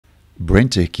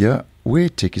BrenTech here, where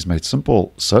tech is made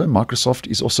simple. So Microsoft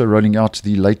is also rolling out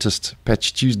the latest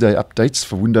Patch Tuesday updates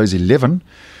for Windows 11,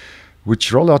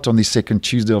 which roll out on the second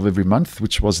Tuesday of every month,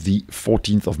 which was the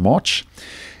 14th of March.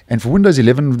 And for Windows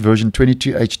 11 version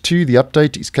 22H2, the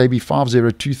update is KB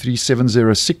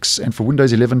 5023706, and for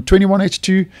Windows 11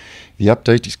 21H2, the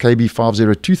update is KB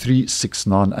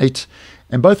 5023698.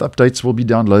 And both updates will be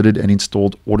downloaded and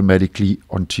installed automatically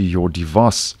onto your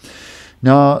device.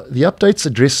 Now, the updates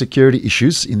address security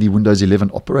issues in the Windows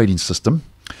 11 operating system.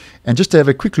 And just to have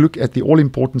a quick look at the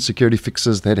all-important security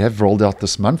fixes that have rolled out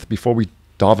this month before we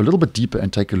dive a little bit deeper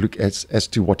and take a look as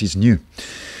to what is new.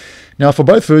 Now, for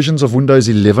both versions of Windows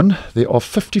 11, there are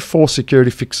 54 security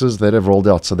fixes that have rolled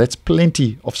out. So that's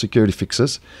plenty of security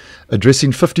fixes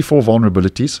addressing 54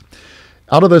 vulnerabilities.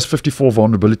 Out of those 54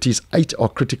 vulnerabilities, 8 are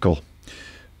critical,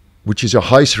 which is your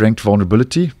highest ranked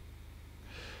vulnerability.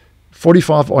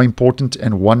 45 are important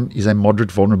and 1 is a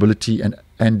moderate vulnerability,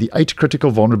 and the 8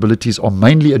 critical vulnerabilities are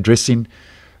mainly addressing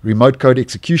remote code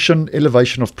execution,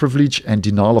 elevation of privilege, and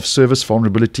denial of service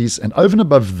vulnerabilities. And over and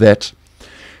above that,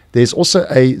 there's also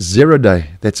a 0-day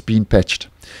that's been patched,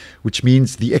 which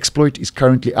means the exploit is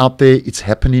currently out there, it's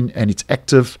happening, and it's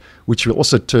active, which we'll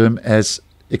also term as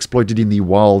exploited in the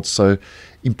wild. So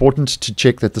important to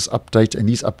check that this update and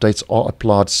these updates are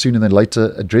applied sooner than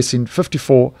later, addressing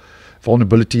 54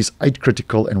 vulnerabilities, 8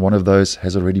 critical, and 1 of those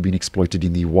has already been exploited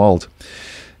in the wild.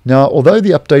 Now, although the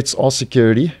updates are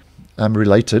security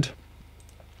related,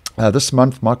 this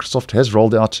month Microsoft has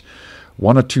rolled out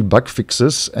 1 or 2 bug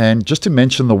fixes. And just to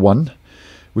mention the one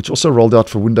which also rolled out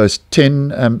for Windows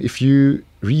 10, if you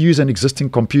reuse an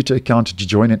existing computer account to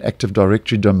join an Active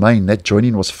Directory domain, that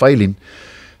joining was failing.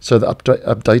 So the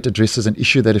update addresses an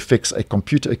issue that affects a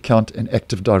computer account and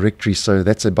Active Directory. So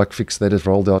that's a bug fix that is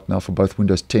rolled out now for both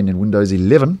Windows 10 and Windows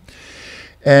 11.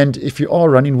 And if you are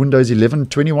running Windows 11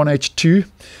 21H2,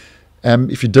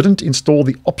 if you didn't install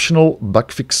the optional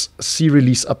bug fix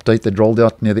C-release update that rolled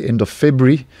out near the end of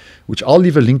February, which I'll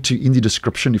leave a link to in the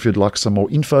description if you'd like some more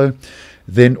info,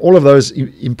 then all of those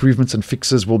improvements and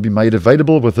fixes will be made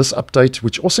available with this update,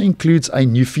 which also includes a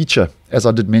new feature, as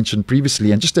I did mention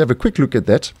previously. And just to have a quick look at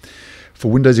that,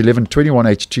 for Windows 11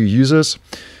 21H2 users,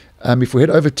 if we head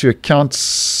over to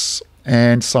Accounts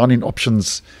and Sign-in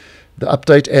Options, the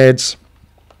update adds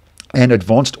an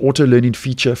advanced auto-learning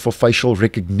feature for facial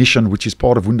recognition, which is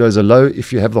part of Windows Hello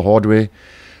if you have the hardware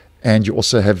and you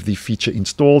also have the feature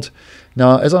installed.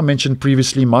 Now, as I mentioned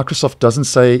previously, Microsoft doesn't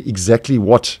say exactly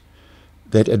what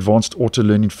that advanced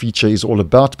auto-learning feature is all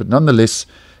about, but nonetheless,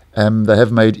 they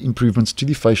have made improvements to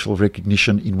the facial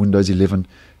recognition in Windows 11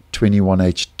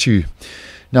 21H2.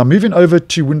 Now, moving over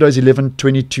to Windows 11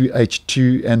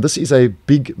 22H2, and this is a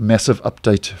big, massive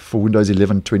update for Windows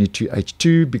 11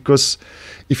 22H2, because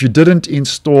if you didn't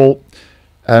install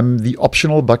the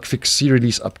optional bug fix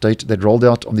C-release update that rolled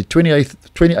out on the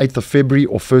 28th of February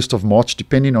or 1st of March,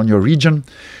 depending on your region,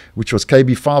 which was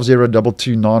KB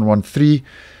 5022913,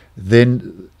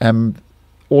 then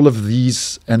all of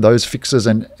these and those fixes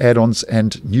and add-ons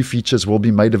and new features will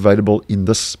be made available in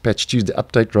this Patch Tuesday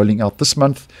update rolling out this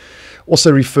month,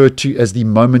 also referred to as the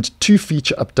Moment 2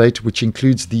 feature update, which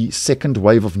includes the second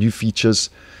wave of new features,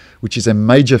 which is a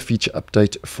major feature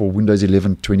update for Windows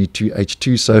 11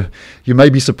 22H2. So you may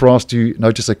be surprised to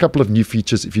notice a couple of new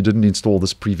features if you didn't install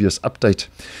this previous update.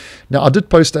 Now, I did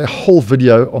post a whole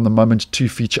video on the Moment 2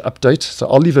 feature update, so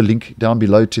I'll leave a link down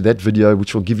below to that video,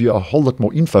 which will give you a whole lot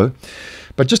more info.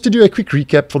 But just to do a quick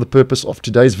recap for the purpose of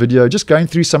today's video, just going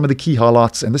through some of the key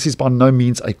highlights, and this is by no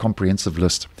means a comprehensive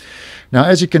list. Now,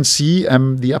 as you can see,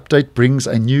 the update brings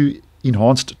a new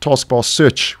enhanced taskbar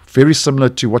search, very similar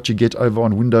to what you get over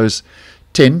on Windows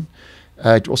 10.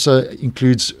 It also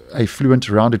includes a fluent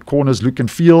rounded corners look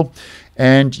and feel,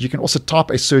 and you can also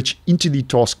type a search into the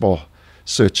taskbar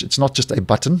search. It's not just a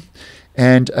button.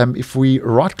 And if we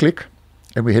right click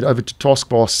and we head over to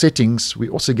taskbar settings, we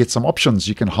also get some options.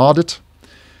 You can hide it.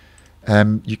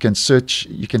 You can search,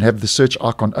 you can have the search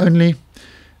icon only,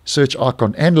 search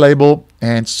icon and label,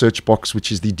 and search box,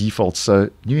 which is the default. So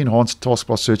new enhanced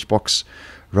taskbar search box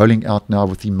rolling out now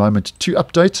with the Moment 2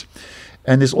 update.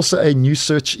 And there's also a new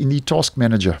search in the task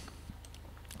manager.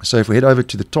 So if we head over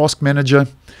to the task manager,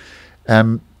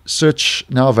 search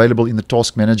now available in the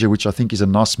task manager, which I think is a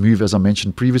nice move, as I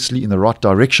mentioned previously, in the right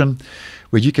direction,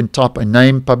 where you can type a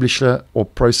name, publisher, or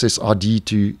process ID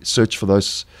to search for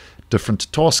those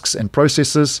different tasks and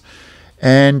processes.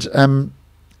 And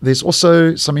there's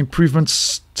also some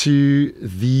improvements to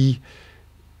the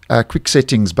quick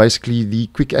settings, basically the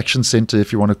quick action center,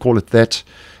 if you want to call it that,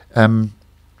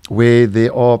 where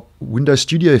there are Windows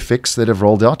Studio effects that have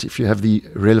rolled out if you have the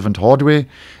relevant hardware.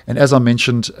 And as I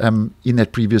mentioned in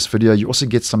that previous video, you also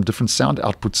get some different sound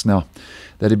outputs now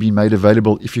that have been made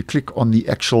available if you click on the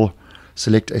actual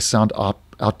select a sound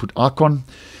output icon.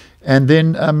 And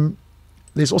then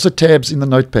there's also tabs in the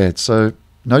notepad. So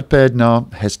Notepad now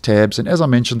has tabs, and as I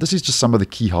mentioned, this is just some of the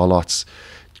key highlights.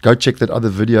 Go check that other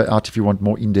video out if you want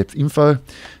more in-depth info.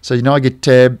 So you now get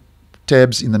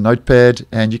tabs in the notepad,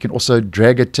 and you can also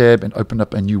drag a tab and open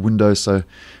up a new window. So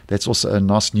that's also a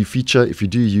nice new feature if you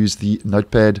do use the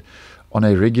notepad on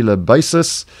a regular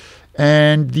basis.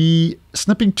 And the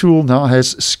snipping tool now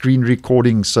has screen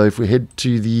recording. So if we head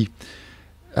to the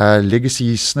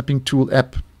legacy snipping tool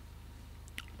app,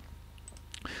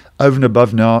 over and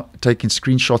above now, taking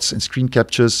screenshots and screen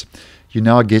captures, you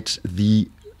now get the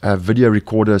video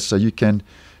recorder. So you can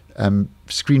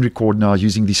screen record now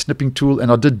using the snipping tool.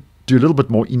 And I did do a little bit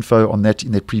more info on that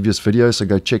in that previous video, so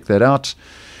go check that out.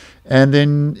 And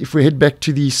then if we head back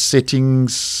to the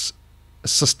settings,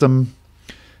 system,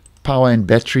 power and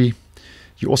battery,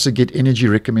 you also get energy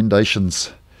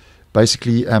recommendations.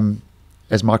 Basically,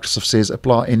 as Microsoft says,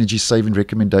 apply energy saving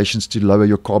recommendations to lower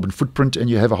your carbon footprint, and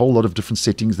you have a whole lot of different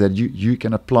settings that you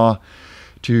can apply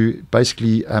to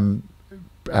basically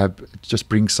just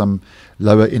bring some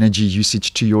lower energy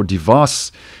usage to your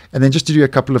device. And then just to do a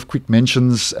couple of quick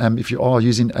mentions, if you are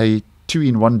using a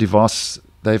 2-in-1 device,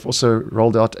 they've also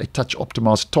rolled out a touch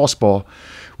optimized taskbar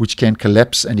which can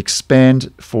collapse and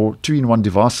expand for 2-in-1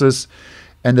 devices.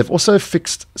 And they've also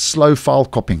fixed slow file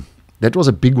copying. That was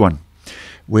a big one,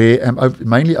 where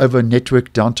mainly over a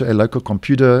network down to a local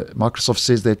computer. Microsoft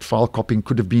says that file copying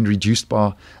could have been reduced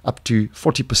by up to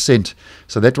 40%.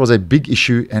 So that was a big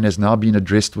issue and has now been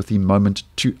addressed with the Moment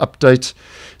 2 update.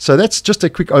 So that's just a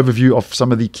quick overview of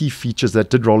some of the key features that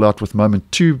did roll out with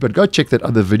Moment 2, but go check that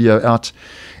other video out.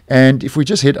 And if we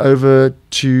just head over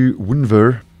to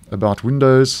WinVer, about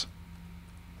Windows,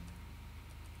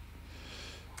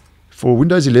 for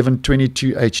Windows 11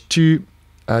 22H2,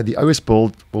 the OS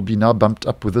build will be now bumped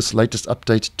up with this latest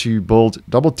update to build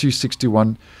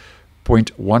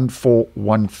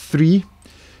 2261.1413.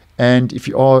 And if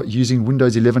you are using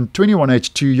Windows 11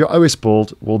 21H2, your OS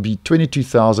build will be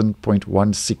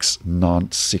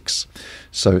 22,000.1696.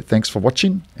 So thanks for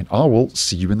watching, and I will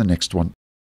see you in the next one.